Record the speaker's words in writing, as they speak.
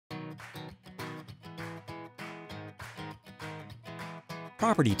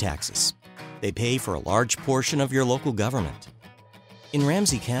property taxes. They pay for a large portion of your local government. In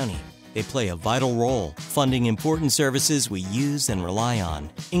Ramsey County, they play a vital role funding important services we use and rely on,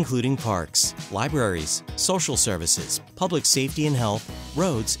 including parks, libraries, social services, public safety and health,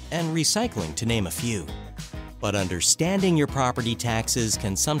 roads, and recycling, to name a few. But understanding your property taxes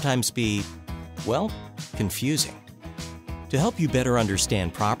can sometimes be, well, confusing. To help you better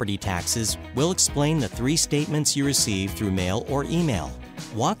understand property taxes, we'll explain the 3 statements you receive through mail or email,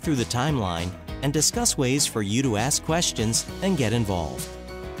 walk through the timeline, and discuss ways for you to ask questions and get involved.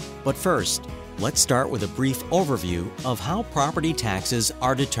 But first, let's start with a brief overview of how property taxes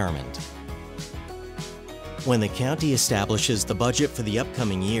are determined. When the county establishes the budget for the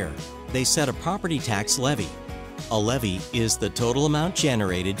upcoming year, they set a property tax levy. A levy is the total amount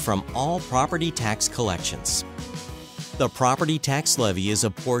generated from all property tax collections. The property tax levy is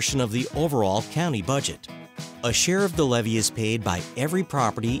a portion of the overall county budget. A share of the levy is paid by every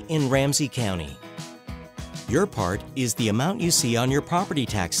property in Ramsey County. Your part is the amount you see on your property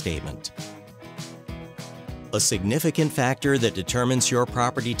tax statement. A significant factor that determines your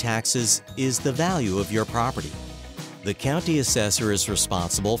property taxes is the value of your property. The county assessor is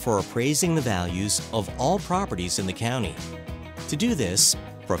responsible for appraising the values of all properties in the county. To do this,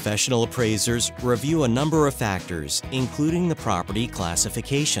 professional appraisers review a number of factors, including the property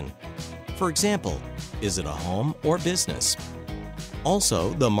classification. For example, is it a home or business?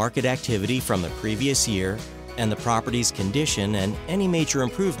 Also, the market activity from the previous year and the property's condition and any major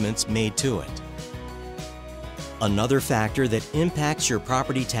improvements made to it. Another factor that impacts your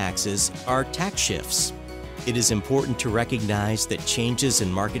property taxes are tax shifts. It is important to recognize that changes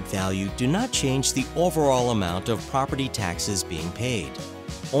in market value do not change the overall amount of property taxes being paid.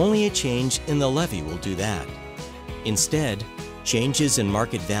 Only a change in the levy will do that. Instead, changes in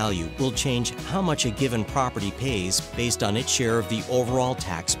market value will change how much a given property pays based on its share of the overall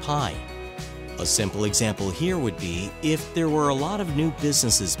tax pie. A simple example here would be if there were a lot of new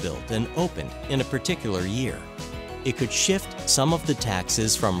businesses built and opened in a particular year. It could shift some of the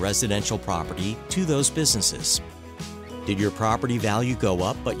taxes from residential property to those businesses. Did your property value go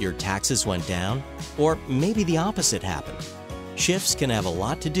up but your taxes went down? Or maybe the opposite happened. Shifts can have a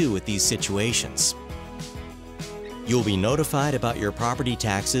lot to do with these situations. You'll be notified about your property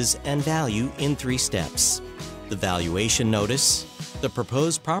taxes and value in 3 steps: the valuation notice, the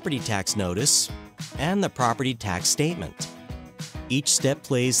proposed property tax notice, and the property tax statement. Each step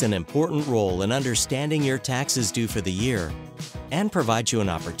plays an important role in understanding your taxes due for the year and provides you an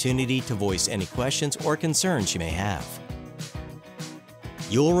opportunity to voice any questions or concerns you may have.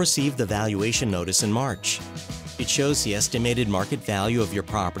 You'll receive the valuation notice in March. It shows the estimated market value of your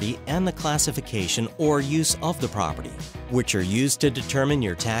property and the classification or use of the property, which are used to determine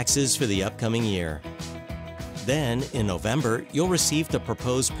your taxes for the upcoming year. Then, in November, you'll receive the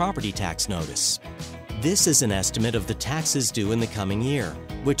proposed property tax notice. This is an estimate of the taxes due in the coming year,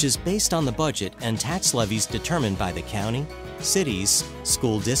 which is based on the budget and tax levies determined by the county, cities,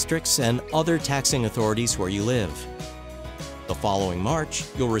 school districts, and other taxing authorities where you live. The following March,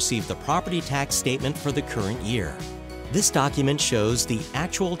 you'll receive the property tax statement for the current year. This document shows the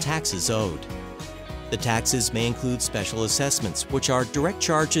actual taxes owed. The taxes may include special assessments, which are direct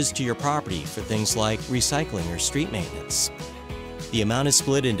charges to your property for things like recycling or street maintenance. The amount is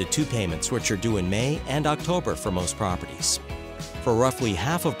split into 2 payments, which are due in May and October for most properties. For roughly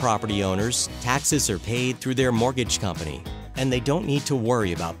half of property owners, taxes are paid through their mortgage company, and they don't need to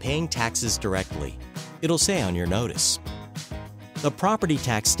worry about paying taxes directly. It'll say on your notice. The property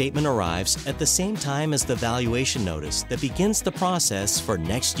tax statement arrives at the same time as the valuation notice that begins the process for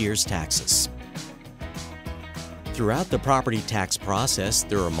next year's taxes. Throughout the property tax process,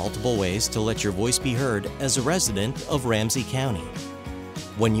 there are multiple ways to let your voice be heard as a resident of Ramsey County.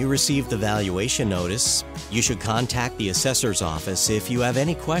 When you receive the valuation notice, you should contact the assessor's office if you have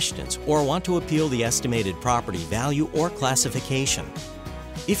any questions or want to appeal the estimated property value or classification.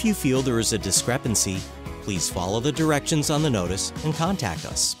 If you feel there is a discrepancy, please follow the directions on the notice and contact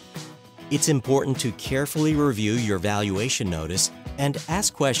us. It's important to carefully review your valuation notice and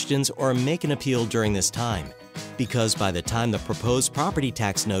ask questions or make an appeal during this time, because by the time the proposed property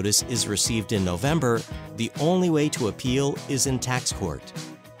tax notice is received in November, the only way to appeal is in tax court.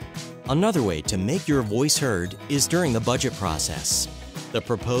 Another way to make your voice heard is during the budget process. The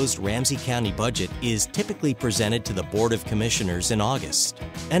proposed Ramsey County budget is typically presented to the Board of Commissioners in August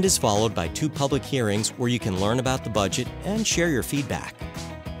and is followed by 2 public hearings where you can learn about the budget and share your feedback.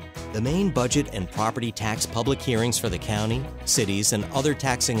 The main budget and property tax public hearings for the county, cities, and other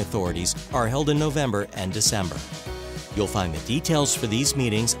taxing authorities are held in November and December. You'll find the details for these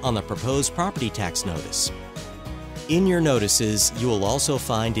meetings on the proposed property tax notice. In your notices, you will also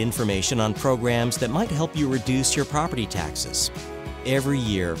find information on programs that might help you reduce your property taxes. Every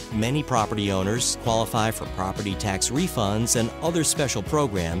year, many property owners qualify for property tax refunds and other special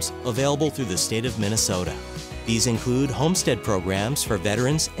programs available through the state of Minnesota. These include homestead programs for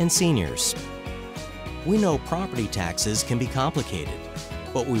veterans and seniors. We know property taxes can be complicated,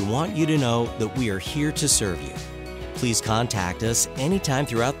 but we want you to know that we are here to serve you. Please contact us anytime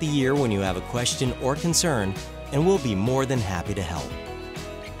throughout the year when you have a question or concern, and we'll be more than happy to help.